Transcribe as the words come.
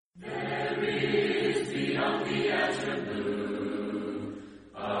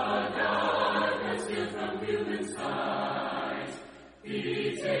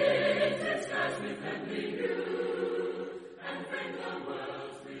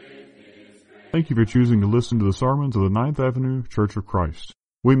Thank you for choosing to listen to the sermons of the Ninth Avenue Church of Christ.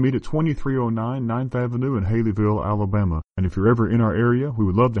 We meet at 2309 9th Avenue in Haleyville, Alabama. And if you're ever in our area, we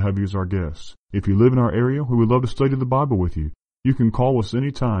would love to have you as our guest. If you live in our area, we would love to study the Bible with you. You can call us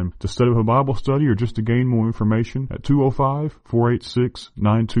anytime to set up a Bible study or just to gain more information at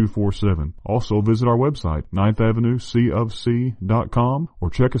 205-486-9247. Also visit our website, 9thavenueCofC.com, or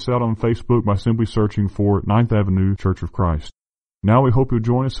check us out on Facebook by simply searching for 9th Avenue Church of Christ. Now we hope you'll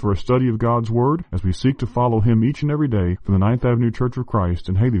join us for a study of God's Word as we seek to follow Him each and every day from the 9th Avenue Church of Christ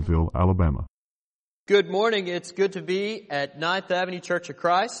in Haleyville, Alabama. Good morning. It's good to be at 9th Avenue Church of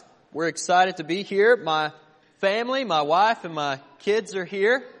Christ. We're excited to be here. My family, my wife, and my kids are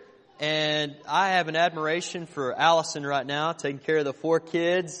here. And I have an admiration for Allison right now, taking care of the 4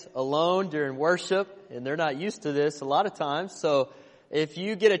 kids alone during worship. And they're not used to this a lot of times. So if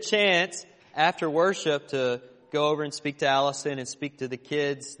you get a chance after worship to go over and speak to Allison and speak to the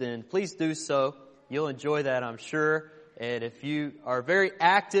kids, then please do so. You'll enjoy that, I'm sure. And if you are very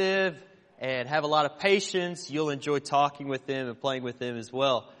active and have a lot of patience, you'll enjoy talking with them and playing with them as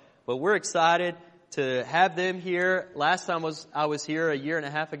well. But we're excited to have them here. Last time I was here a year and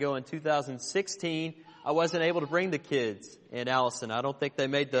a half ago in 2016, I wasn't able to bring the kids and Allison. I don't think they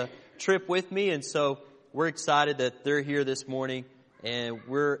made the trip with me, and so we're excited that they're here this morning, and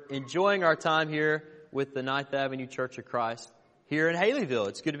we're enjoying our time here with the 9th Avenue Church of Christ here in Haleyville.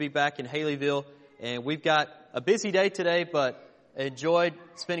 It's good to be back in Haleyville, and we've got a busy day today, but enjoyed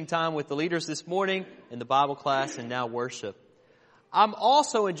spending time with the leaders this morning in the Bible class and now worship. I'm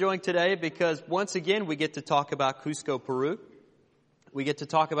also enjoying today because once again we get to talk about Cusco, Peru. We get to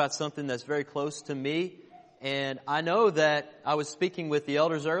talk about something that's very close to me, and I know that I was speaking with the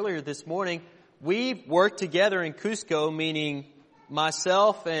elders earlier this morning. We've worked together in Cusco, meaning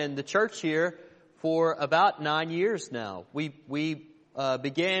myself and the church here, for about 9 years now. We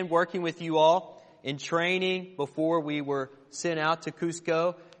began working with you all in training before we were sent out to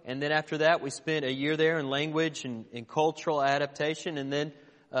Cusco. And then after that, we spent a year there in language and cultural adaptation. And then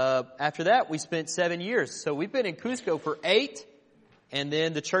after that, we spent 7 years. So we've been in Cusco for 8. And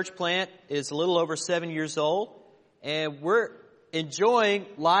then the church plant is a little over 7 years old. And we're enjoying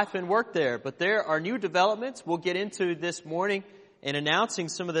life and work there. But there are new developments we'll get into this morning and announcing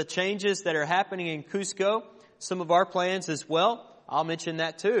some of the changes that are happening in Cusco, some of our plans as well. I'll mention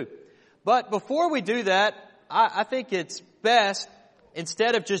that too. But before we do that, I think it's best,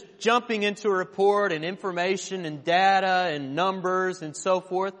 instead of just jumping into a report and information and data and numbers and so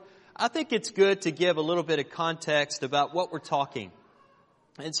forth, I think it's good to give a little bit of context about what we're talking.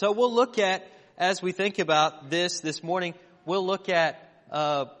 And so we'll look at, as we think about this morning, we'll look at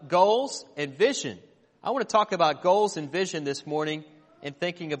goals and vision. I want to talk about goals and vision this morning in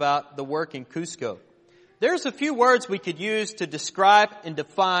thinking about the work in Cusco. There's a few words we could use to describe and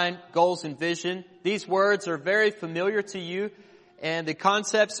define goals and vision. These words are very familiar to you, and the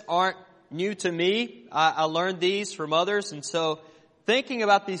concepts aren't new to me. I learned these from others, and so thinking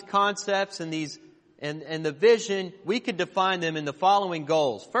about these concepts and these and the vision, we could define them in the following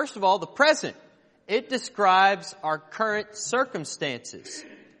goals. First of all, the present. It describes our current circumstances.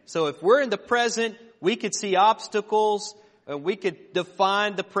 So if we're in the present, we could see obstacles. We could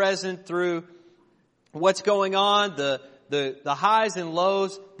define the present through what's going on, the highs and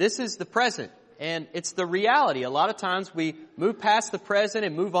lows. This is the present, and it's the reality. A lot of times we move past the present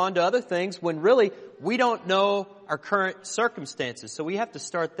and move on to other things when really we don't know our current circumstances. So we have to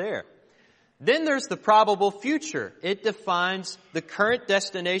start there. Then there's the probable future. It defines the current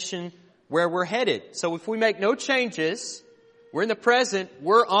destination where we're headed. So if we make no changes, we're in the present,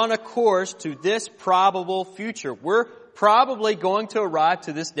 we're on a course to this probable future. We're probably going to arrive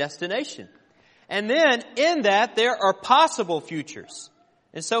to this destination. And then in that, there are possible futures.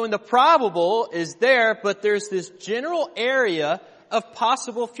 And so in the probable is there, but there's this general area of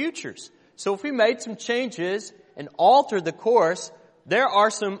possible futures. So if we made some changes and altered the course, there are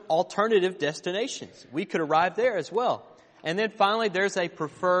some alternative destinations. We could arrive there as well. And then finally, there's a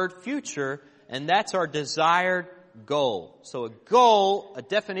preferred future, and that's our desired goal. So a goal, a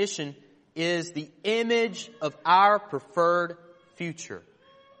definition, is the image of our preferred future.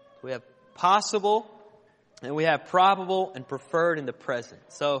 We have possible, and we have probable and preferred in the present.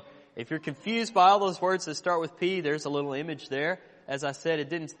 So if you're confused by all those words that start with P, there's a little image there. As I said, it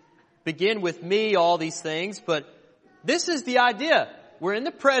didn't begin with me, all these things, but this is the idea. We're in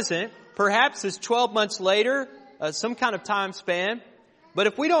the present. Perhaps it's 12 months later, some kind of time span. But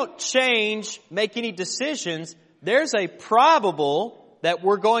if we don't change, make any decisions, there's a probable that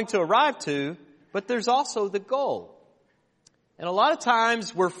we're going to arrive to, but there's also the goal. And a lot of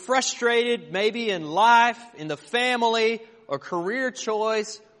times we're frustrated maybe in life, in the family, or career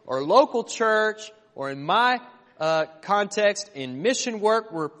choice, or local church, or in my context, in mission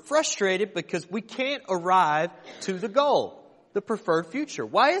work, we're frustrated because we can't arrive to the goal, the preferred future.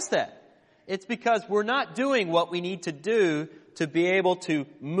 Why is that? It's because we're not doing what we need to do to be able to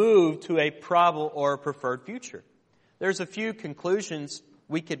move to a probable or a preferred future. There's a few conclusions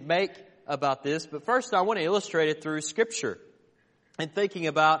we could make about this, but first I want to illustrate it through Scripture and thinking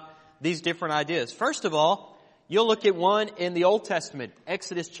about these different ideas. First of all, you'll look at one in the Old Testament,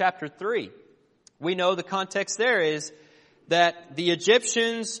 Exodus chapter 3. We know the context there is that the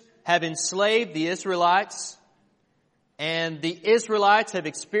Egyptians have enslaved the Israelites, and the Israelites have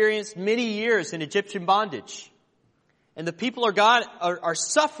experienced many years in Egyptian bondage. And the people of God are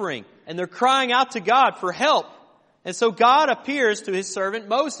suffering, and they're crying out to God for help. And so God appears to His servant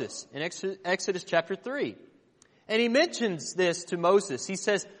Moses in Exodus chapter 3. And He mentions this to Moses. He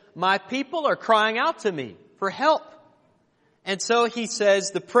says, "My people are crying out to me for help." And so He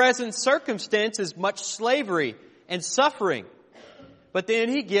says, the present circumstance is much slavery and suffering. But then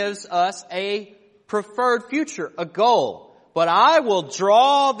He gives us a preferred future, a goal. "But I will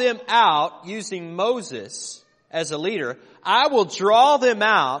draw them out," using Moses as a leader. "I will draw them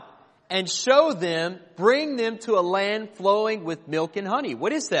out and show them, bring them to a land flowing with milk and honey."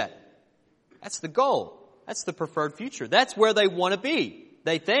 What is that? That's the goal. That's the preferred future. That's where they want to be.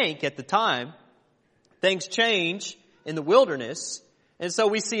 They think at the time. Things change in the wilderness. And so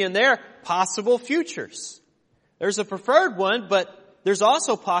we see in there possible futures. There's a preferred one, but there's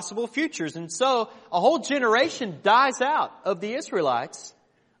also possible futures. And so a whole generation dies out of the Israelites,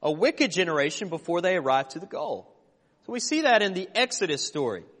 a wicked generation, before they arrive to the goal. So we see that in the Exodus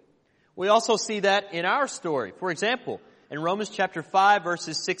story. We also see that in our story. For example, in Romans chapter 5,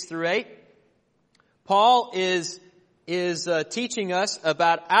 verses 6 through 8, Paul is teaching us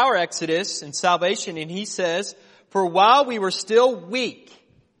about our Exodus and salvation, and he says, "For while we were still weak,"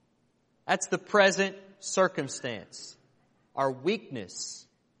 that's the present circumstance, our weakness,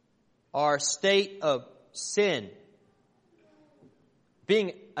 our state of sin,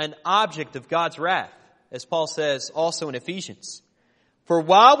 being an object of God's wrath, as Paul says also in Ephesians. "For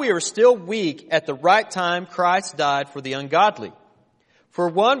while we were still weak, at the right time Christ died for the ungodly. For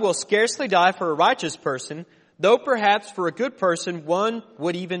one will scarcely die for a righteous person, though perhaps for a good person one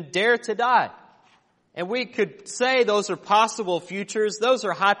would even dare to die." And we could say those are possible futures. Those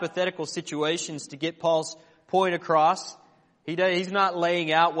are hypothetical situations to get Paul's point across. He's not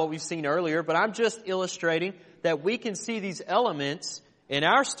laying out what we've seen earlier, but I'm just illustrating that we can see these elements in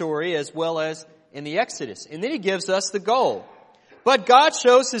our story as well as in the Exodus. And then he gives us the goal. "But God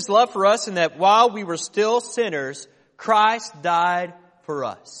shows His love for us in that while we were still sinners, Christ died for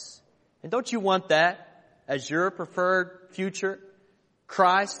us." And don't you want that as your preferred future?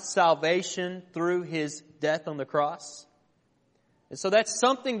 Christ's salvation through His death on the cross? And so that's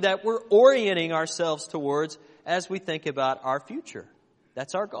something that we're orienting ourselves towards as we think about our future.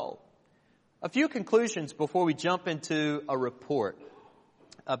 That's our goal. A few conclusions before we jump into a report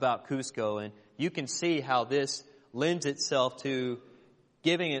about Cusco, and you can see how this lends itself to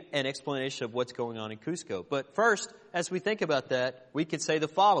giving an explanation of what's going on in Cusco. But first, as we think about that, we could say the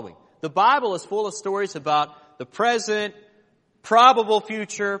following. The Bible is full of stories about the present, probable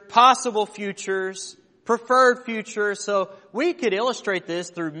future, possible futures, preferred future. So we could illustrate this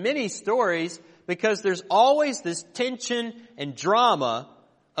through many stories because there's always this tension and drama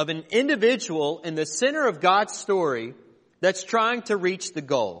of an individual in the center of God's story that's trying to reach the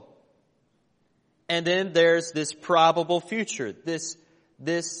goal. And then there's this probable future,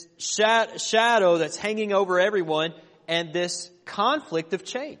 this shadow that's hanging over everyone, and this conflict of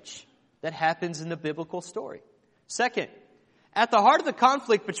change that happens in the biblical story. Second, at the heart of the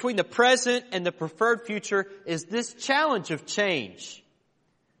conflict between the present and the preferred future is this challenge of change.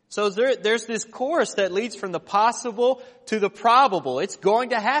 So there's this course that leads from the possible to the probable. It's going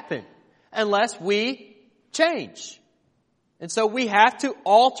to happen unless we change. And so we have to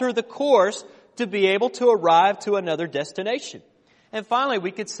alter the course to be able to arrive to another destination. And finally,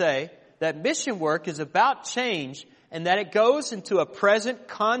 we could say that mission work is about change and that it goes into a present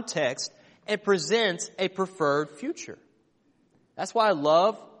context and presents a preferred future. That's why I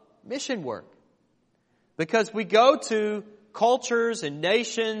love mission work. Because we go to cultures and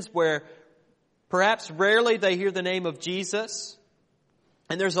nations where perhaps rarely they hear the name of Jesus,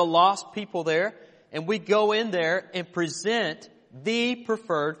 and there's a lost people there, and we go in there and present the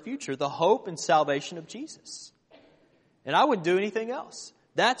preferred future, the hope and salvation of Jesus. And I wouldn't do anything else.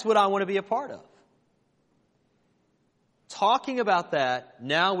 That's what I want to be a part of. Talking about that,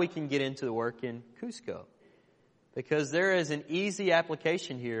 now we can get into the work in Cusco. Because there is an easy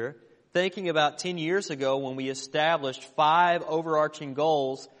application here, thinking about 10 years ago when we established 5 overarching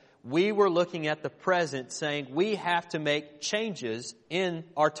goals. We were looking at the present, saying we have to make changes in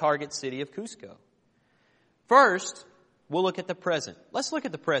our target city of Cusco. First, we'll look at the present. Let's look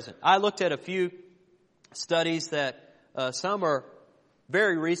at the present. I looked at a few studies that some are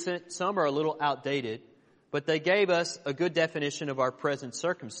very recent, some are a little outdated, but they gave us a good definition of our present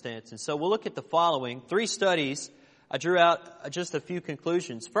circumstance. And so we'll look at the following 3 studies. I drew out just a few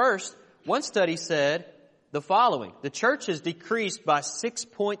conclusions. First, one study said the following: the church has decreased by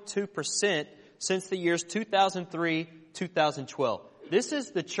 6.2% since the years 2003, 2012. This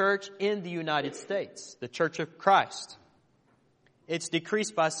is the church in the United States, the Church of Christ. It's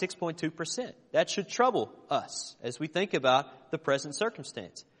decreased by 6.2%. That should trouble us as we think about the present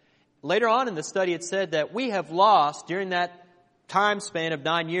circumstance. Later on in the study, it said that we have lost, during that time span of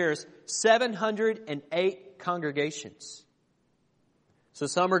 9 years, 708 congregations. So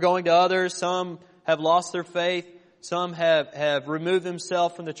some are going to others, some have lost their faith, some have removed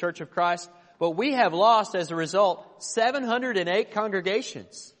themselves from the Church of Christ. But we have lost, as a result, 708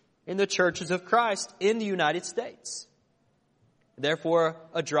 congregations in the churches of Christ in the United States. Therefore,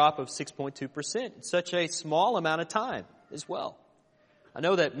 a drop of 6.2% in such a small amount of time as well. I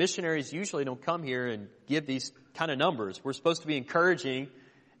know that missionaries usually don't come here and give these kind of numbers. We're supposed to be encouraging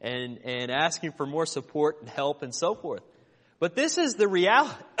and asking for more support and help and so forth. But this is the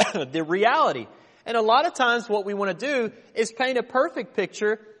reality. And a lot of times what we want to do is paint a perfect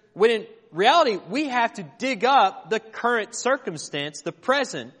picture, when in reality we have to dig up the current circumstance, the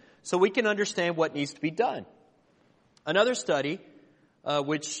present, so we can understand what needs to be done. Another study,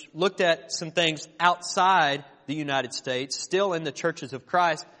 which looked at some things outside the United States, still in the churches of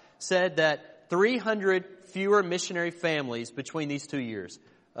Christ, said that 300 fewer missionary families between these 2 years,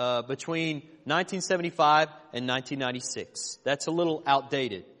 between 1975 and 1996. That's a little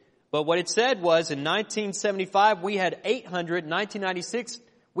outdated. But what it said was in 1975 we had 800, in 1996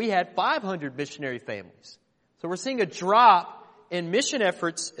 we had 500 missionary families. So we're seeing a drop in mission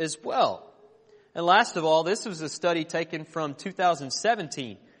efforts as well. And last of all, this was a study taken from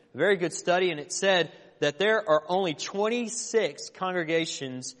 2017, a very good study, and it said that there are only 26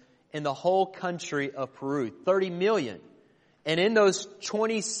 congregations in the whole country of Peru, 30 million. And in those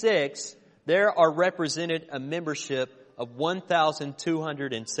 26, there are represented a membership of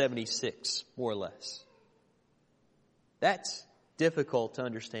 1,276, more or less. That's difficult to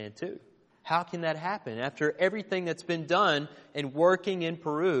understand too. How can that happen? After everything that's been done and working in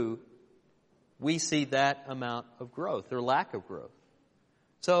Peru, we see that amount of growth or lack of growth.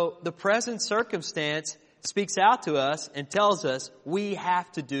 So the present circumstance speaks out to us and tells us we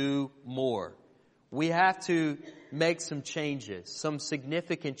have to do more. We have to make some changes, some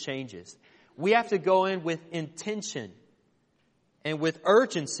significant changes. We have to go in with intention and with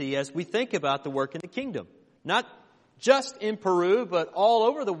urgency as we think about the work in the kingdom. Not just in Peru, but all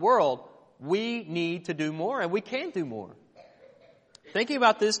over the world. We need to do more, and we can do more. Thinking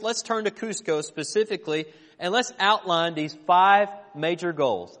about this, let's turn to Cusco specifically, and let's outline these 5 major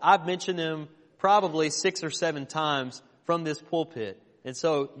goals. I've mentioned them probably 6 or 7 times from this pulpit, and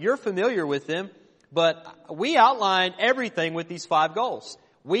so you're familiar with them, but we outline everything with these 5 goals.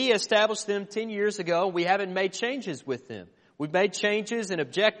 We established them 10 years ago. We haven't made changes with them. We've made changes in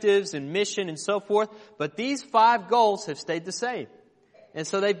objectives and mission and so forth, but these 5 goals have stayed the same. And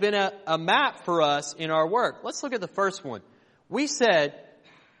so they've been a map for us in our work. Let's look at the first one. We said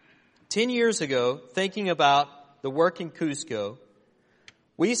 10 years ago, thinking about the work in Cusco,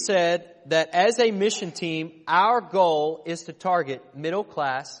 we said that as a mission team, our goal is to target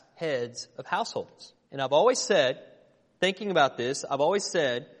middle-class heads of households. And I've always said, thinking about this, I've always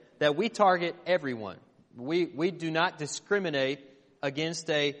said that we target everyone. We do not discriminate against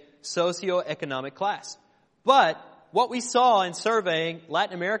a socioeconomic class. But what we saw in surveying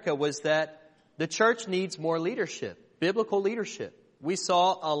Latin America was that the church needs more leadership. Biblical leadership. We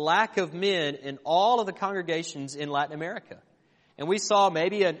saw a lack of men in all of the congregations in Latin America. And we saw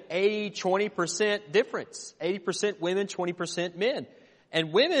maybe an 80-20% difference. 80% women, 20% men.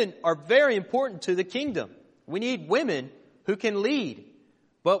 And women are very important to the kingdom. We need women who can lead.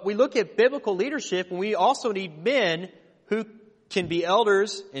 But we look at biblical leadership, and we also need men who can be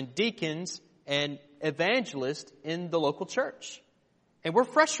elders and deacons and evangelists in the local church. And we're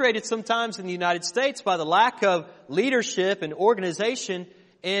frustrated sometimes in the United States by the lack of leadership and organization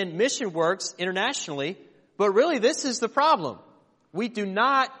in mission works internationally. But really, this is the problem. We do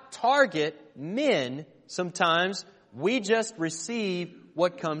not target men sometimes We just receive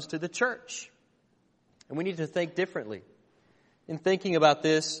what comes to the church. And we need to think differently. In thinking about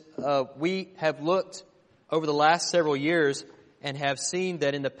this, we have looked over the last several years and have seen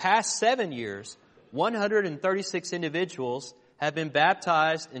that in the past 7 years, 136 individuals have been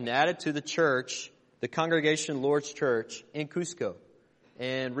baptized and added to the church, the Congregation Lord's Church in Cusco.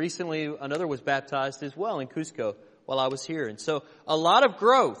 And recently another was baptized as well in Cusco while I was here. And so a lot of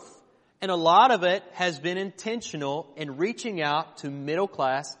growth, and a lot of it has been intentional in reaching out to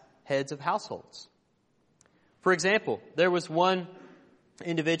middle-class heads of households. For example, there was one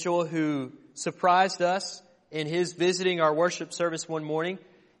individual who surprised us in his visiting our worship service one morning,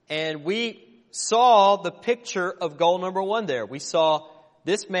 and we saw the picture of goal number 1 there. We saw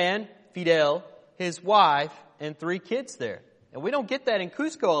this man, Fidel, his wife, and 3 kids there. And we don't get that in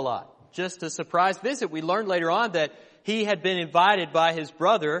Cusco a lot. Just a surprise visit. We learned later on that he had been invited by his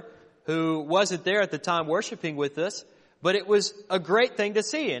brother, who wasn't there at the time worshiping with us, but it was a great thing to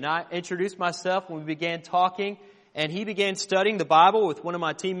see. And I introduced myself when we began talking, and he began studying the Bible with one of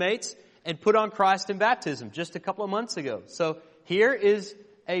my teammates and put on Christ in baptism just a couple of months ago. So here is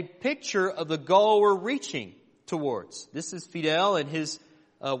a picture of the goal we're reaching towards. This is Fidel and his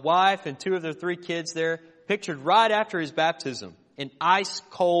wife and 2 of their 3 kids there, pictured right after his baptism in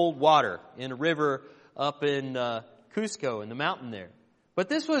ice-cold water in a river up in Cusco in the mountain there. But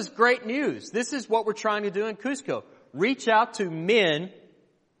this was great news. This is what we're trying to do in Cusco. Reach out to men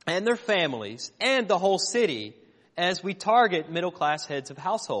and their families and the whole city as we target middle-class heads of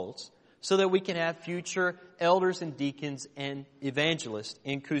households so that we can have future elders and deacons and evangelists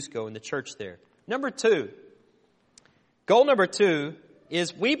in Cusco in the church there. Goal number 2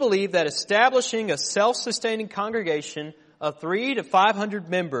 is we believe that establishing a self-sustaining congregation of 300 to 500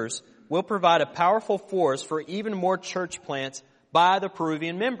 members will provide a powerful force for even more church plants by the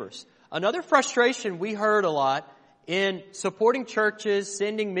Peruvian members. Another frustration we heard a lot in supporting churches,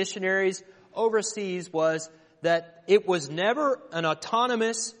 sending missionaries overseas was that it was never an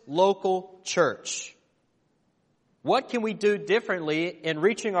autonomous local church. What can we do differently in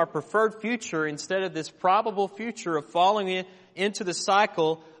reaching our preferred future instead of this probable future of falling into the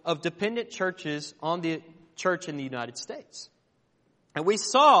cycle of dependent churches on the church in the United States? And we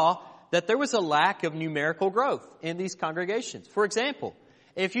saw that there was a lack of numerical growth in these congregations. For example,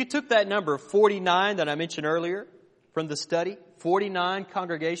 if you took that number 49 that I mentioned earlier from the study,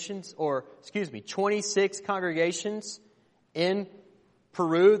 26 congregations in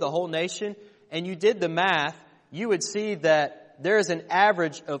Peru, the whole nation, and you did the math, you would see that there is an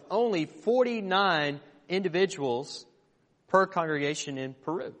average of only 49 individuals per congregation in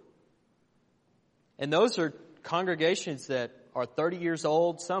Peru. And those are congregations that are 30 years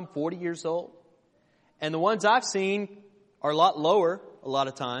old, some 40 years old. And the ones I've seen are a lot lower a lot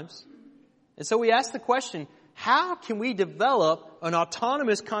of times. And so we ask the question, how can we develop an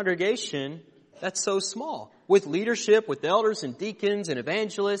autonomous congregation that's so small with leadership, with elders and deacons and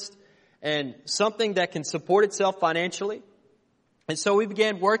evangelists and something that can support itself financially? And so we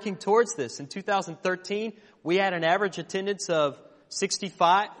began working towards this. In 2013, we had an average attendance of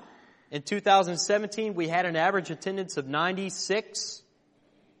 65. In 2017, we had an average attendance of 96.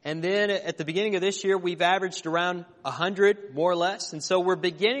 And then at the beginning of this year, we've averaged around 100, more or less. And so we're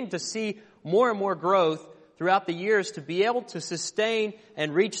beginning to see more and more growth throughout the years to be able to sustain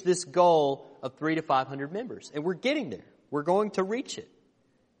and reach this goal of 300 to 500 members. And we're getting there. We're going to reach it.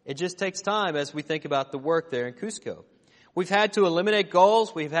 It just takes time as we think about the work there in Cusco. We've had to eliminate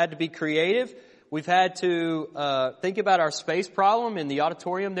goals. We've had to be creative. We've had to think about our space problem in the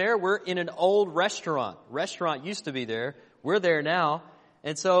auditorium there. We're in an old restaurant. Restaurant used to be there. We're there now.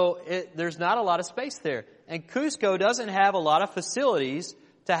 And so there's not a lot of space there. And Cusco doesn't have a lot of facilities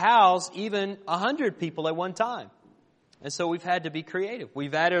to house even 100 people at one time. And so we've had to be creative.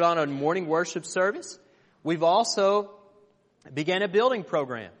 We've added on a morning worship service. We've also began a building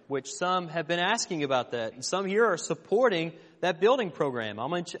program, which some have been asking about that. And some here are supporting that building program. I'll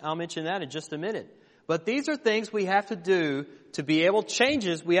mention that in just a minute. But these are things we have to do to be able,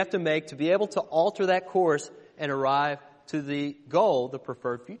 changes we have to make to be able to alter that course and arrive to the goal, the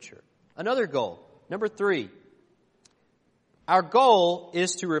preferred future. Another goal, number 3. Our goal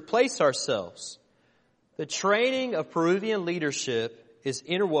is to replace ourselves. The training of Peruvian leadership is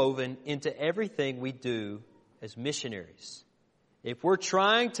interwoven into everything we do as missionaries. If we're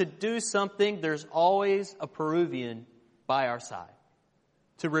trying to do something, there's always a Peruvian by our side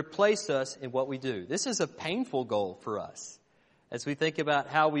to replace us in what we do. This is a painful goal for us as we think about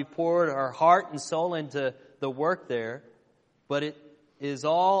how we poured our heart and soul into the work there, but it is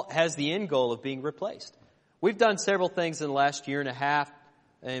all has the end goal of being replaced. We've done several things in the last year and a half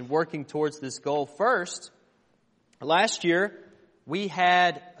in working towards this goal. First, last year we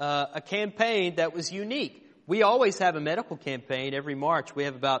had a campaign that was unique. We always have a medical campaign every March. We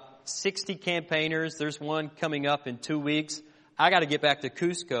have about 60 campaigners. There's one coming up in 2 weeks. I got to get back to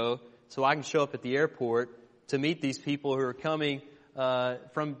Cusco so I can show up at the airport to meet these people who are coming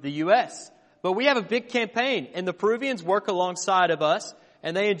from the U.S. But we have a big campaign, and the Peruvians work alongside of us,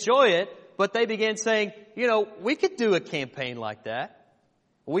 and they enjoy it, but they began saying, we could do a campaign like that.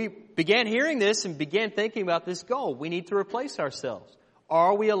 We began hearing this and began thinking about this goal. We need to replace ourselves.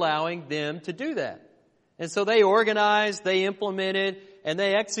 Are we allowing them to do that? And so they organized, they implemented, and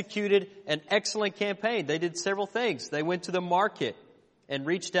they executed an excellent campaign. They did several things. They went to the market and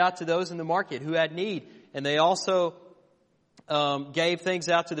reached out to those in the market who had need. And they also gave things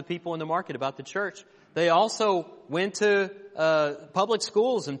out to the people in the market about the church. They also went to public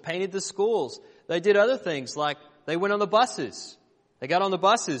schools and painted the schools. They did other things like they went on the buses. They got on the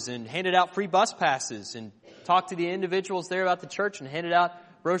buses and handed out free bus passes and talked to the individuals there about the church and handed out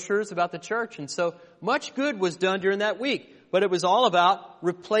brochures about the church. And so much good was done during that week. But it was all about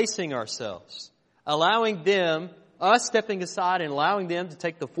replacing ourselves, allowing them, us stepping aside and allowing them to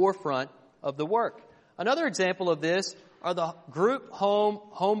take the forefront of the work. Another example of this are the group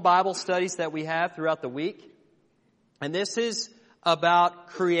home Bible studies that we have throughout the week. And this is about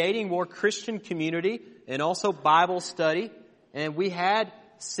creating more Christian community and also Bible study. And we had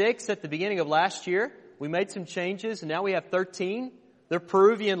 6 at the beginning of last year. We made some changes, and now we have 13. They're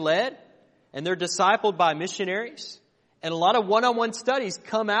Peruvian-led, and they're discipled by missionaries. And a lot of one-on-one studies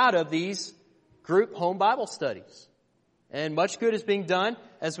come out of these group home Bible studies. And much good is being done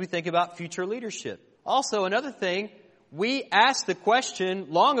as we think about future leadership. Also, another thing, we asked the question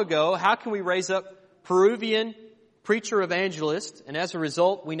long ago, how can we raise up Peruvian preacher evangelists? And as a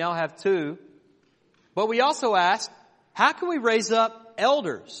result, we now have 2. But we also asked, how can we raise up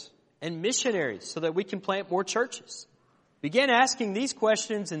elders and missionaries so that we can plant more churches? Began asking these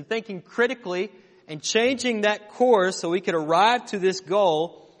questions and thinking critically and changing that course so we could arrive to this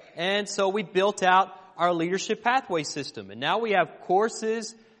goal. And so we built out our leadership pathway system. And now we have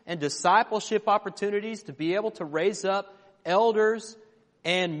courses and discipleship opportunities to be able to raise up elders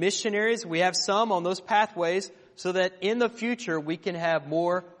and missionaries. We have some on those pathways so that in the future we can have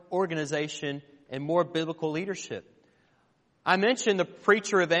more organization and more biblical leadership. I mentioned the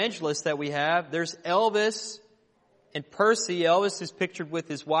preacher evangelists that we have. There's Elvis and Percy. Elvis is pictured with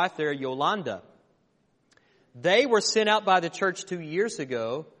his wife there, Yolanda. They were sent out by the church 2 years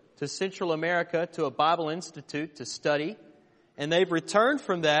ago to Central America to a Bible Institute to study. And they've returned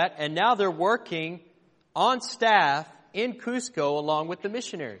from that, and now they're working on staff in Cusco along with the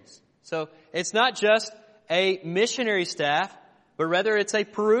missionaries. So it's not just a missionary staff, but rather it's a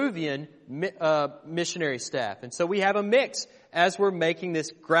Peruvian missionary staff. And so we have a mix as we're making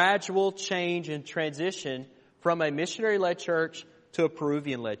this gradual change and transition from a missionary-led church to a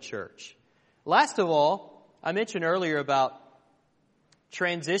Peruvian-led church. Last of all, I mentioned earlier about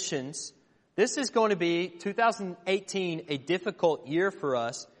transitions. This is going to be 2018, a difficult year for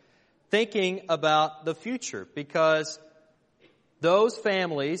us, thinking about the future, because those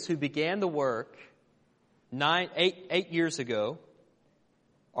families who began the work 8 years ago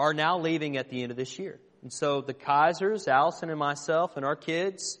are now leaving at the end of this year. And so the Kaisers, Allison and myself and our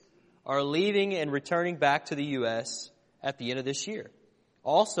kids are leaving and returning back to the U.S. at the end of this year.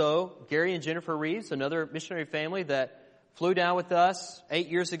 Also, Gary and Jennifer Reeves, another missionary family that flew down with us 8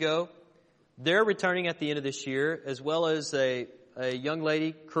 years ago, they're returning at the end of this year, as well as a young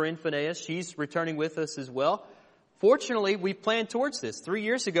lady, Corinne Phineas. She's returning with us as well. Fortunately, we planned towards this. 3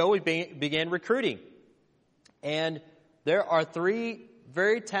 years ago, we began recruiting. And there are 3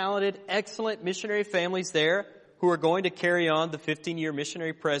 very talented, excellent missionary families there who are going to carry on the 15-year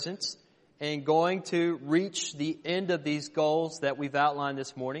missionary presence and going to reach the end of these goals that we've outlined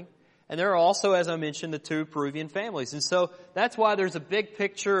this morning. And there are also, as I mentioned, the 2 Peruvian families. And so that's why there's a big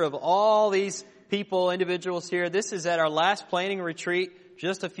picture of all these people, individuals here. This is at our last planning retreat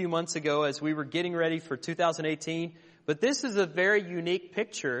just a few months ago as we were getting ready for 2018. But this is a very unique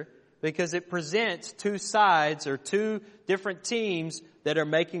picture because it presents 2 sides or 2 different teams that are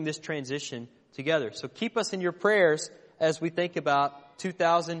making this transition together. So keep us in your prayers as we think about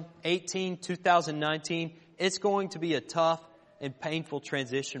 2018, 2019. It's going to be a tough and painful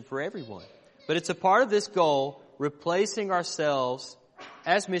transition for everyone. But it's a part of this goal, replacing ourselves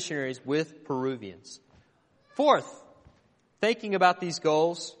as missionaries with Peruvians. 4th, thinking about these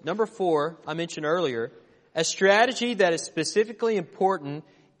goals. Number 4, I mentioned earlier, a strategy that is specifically important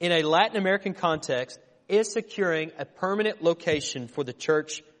in a Latin American context is securing a permanent location for the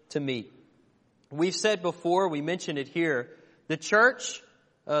church to meet. We've said before, we mentioned it here, the church,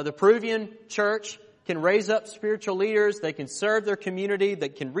 the Peruvian church, can raise up spiritual leaders. They can serve their community. They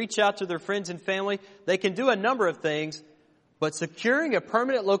can reach out to their friends and family. They can do a number of things. But securing a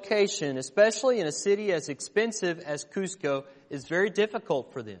permanent location, especially in a city as expensive as Cusco, is very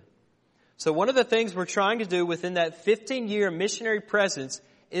difficult for them. So one of the things we're trying to do within that 15-year missionary presence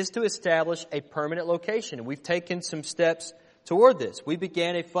is to establish a permanent location. And we've taken some steps toward this. We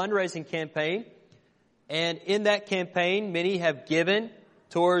began a fundraising campaign. And in that campaign, many have given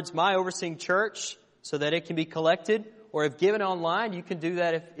towards my overseeing church so that it can be collected, or have given online. You can do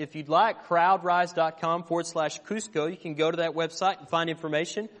that if you'd like. crowdrise.com/Cusco. You can go to that website and find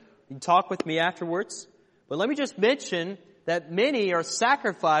information. You can talk with me afterwards. But let me just mention that many are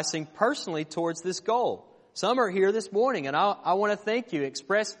sacrificing personally towards this goal. Some are here this morning, and I want to thank you,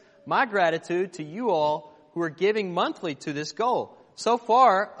 express my gratitude to you all who are giving monthly to this goal. So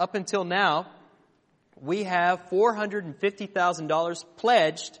far, up until now, we have $450,000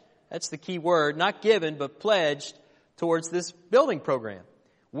 pledged. That's the key word, not given, but pledged towards this building program.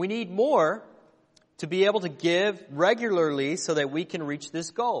 We need more to be able to give regularly so that we can reach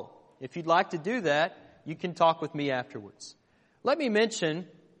this goal. If you'd like to do that, you can talk with me afterwards. Let me mention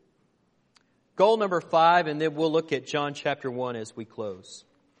goal number 5, and then we'll look at John chapter 1 as we close.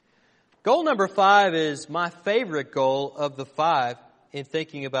 Goal number 5 is my favorite goal of the 5 in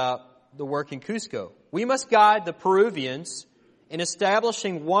thinking about the work in Cusco. We must guide the Peruvians in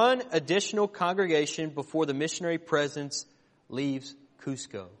establishing one additional congregation before the missionary presence leaves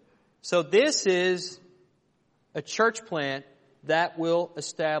Cusco. So this is a church plant that will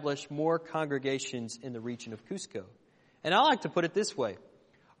establish more congregations in the region of Cusco. And I like to put it this way.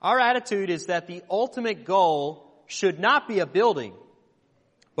 Our attitude is that the ultimate goal should not be a building,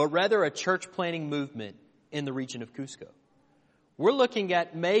 but rather a church planting movement in the region of Cusco. We're looking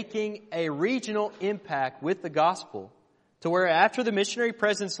at making a regional impact with the gospel to where after the missionary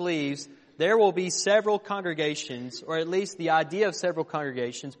presence leaves, there will be several congregations, or at least the idea of several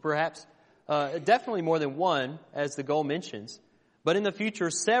congregations, perhaps definitely more than one, as the goal mentions, but in the future,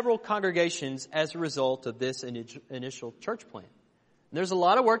 several congregations as a result of this initial church plant. And there's a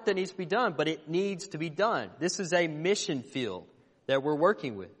lot of work that needs to be done, but it needs to be done. This is a mission field that we're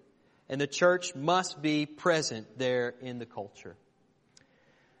working with, and the church must be present there in the culture.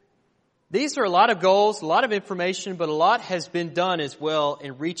 These are a lot of goals, a lot of information, but a lot has been done as well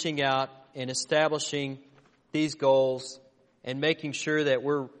in reaching out and establishing these goals and making sure that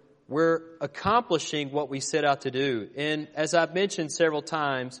we're accomplishing what we set out to do. And as I've mentioned several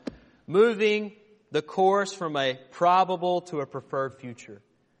times, moving the course from a probable to a preferred future.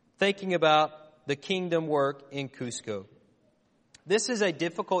 Thinking about the kingdom work in Cusco. This is a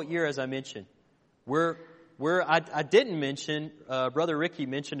difficult year, as I mentioned. I didn't mention, Brother Ricky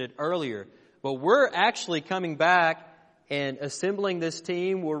mentioned it earlier, but we're actually coming back and assembling this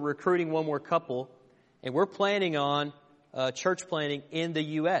team. We're recruiting one more couple, and we're planning on church planting in the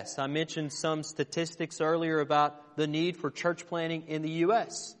U.S. I mentioned some statistics earlier about the need for church planting in the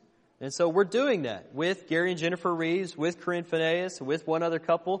U.S. And so we're doing that with Gary and Jennifer Reeves, with Corinne Phineas, with one other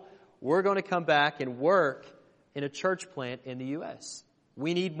couple. We're going to come back and work in a church plant in the U.S.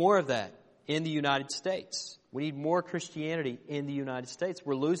 We need more of that in the United States. We need more Christianity in the United States.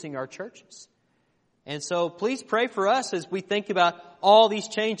 We're losing our churches. And so please pray for us as we think about all these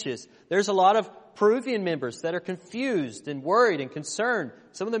changes. There's a lot of Peruvian members that are confused and worried and concerned.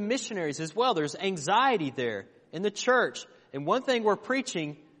 Some of the missionaries as well. There's anxiety there in the church. And one thing we're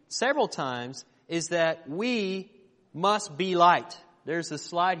preaching several times is that we must be light. There's a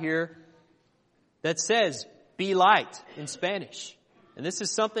slide here that says, be light in Spanish. And this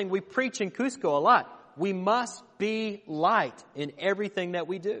is something we preach in Cusco a lot. We must be light in everything that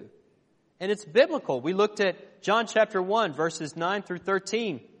we do. And it's biblical. We looked at John chapter 1, verses 9 through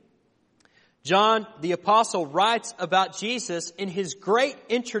 13. John, the apostle, writes about Jesus in his great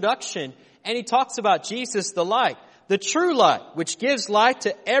introduction, and he talks about Jesus, the light. The true light, which gives light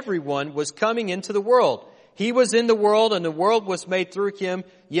to everyone, was coming into the world. He was in the world, and the world was made through him,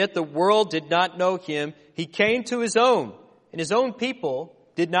 yet the world did not know him. He came to his own, and his own people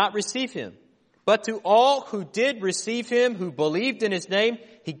did not receive him. But to all who did receive him, who believed in his name,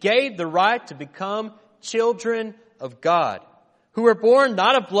 he gave the right to become children of God, who were born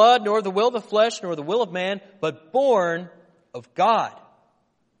not of blood, nor of the will of the flesh, nor the will of man, but born of God.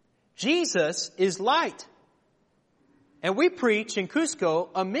 Jesus is light. And we preach in Cusco,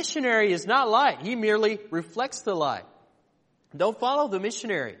 a missionary is not light. He merely reflects the light. Don't follow the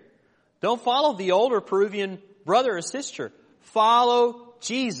missionary. Don't follow the older Peruvian brother or sister. Follow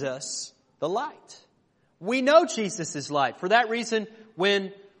Jesus, the light. We know Jesus is light. For that reason,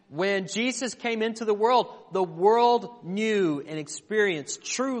 when Jesus came into the world knew and experienced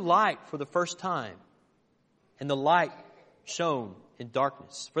true light for the first time. and the light shone in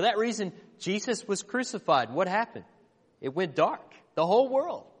darkness. For that reason, Jesus was crucified. What happened? It went dark, the whole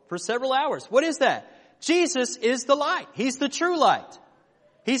world, for several hours. What is that? Jesus is the light. He's the true light.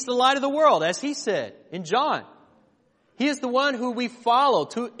 He's the light of the world, as he said in John. He is the one who we follow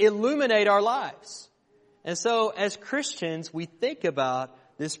to illuminate our lives. And so, as Christians, we think about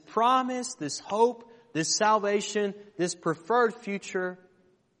this promise, this hope, this salvation, this preferred future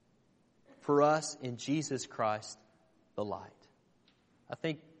for us in Jesus Christ, the light. I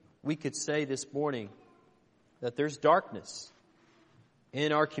think we could say this morning that there's darkness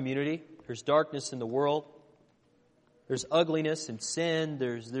in our community. There's darkness in the world. There's ugliness and sin.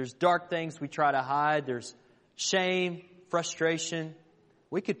 There's dark things we try to hide. There's shame, frustration.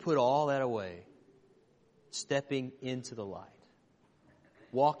 We could put all that away, stepping into the light,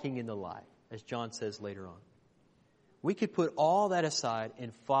 walking in the light, as John says later on. We could put all that aside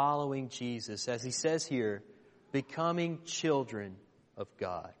and following Jesus, as he says here, becoming children of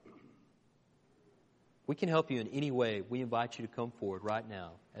God. We can help you in any way. We invite you to come forward right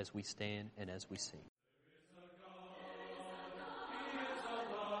now as we stand and as we sing.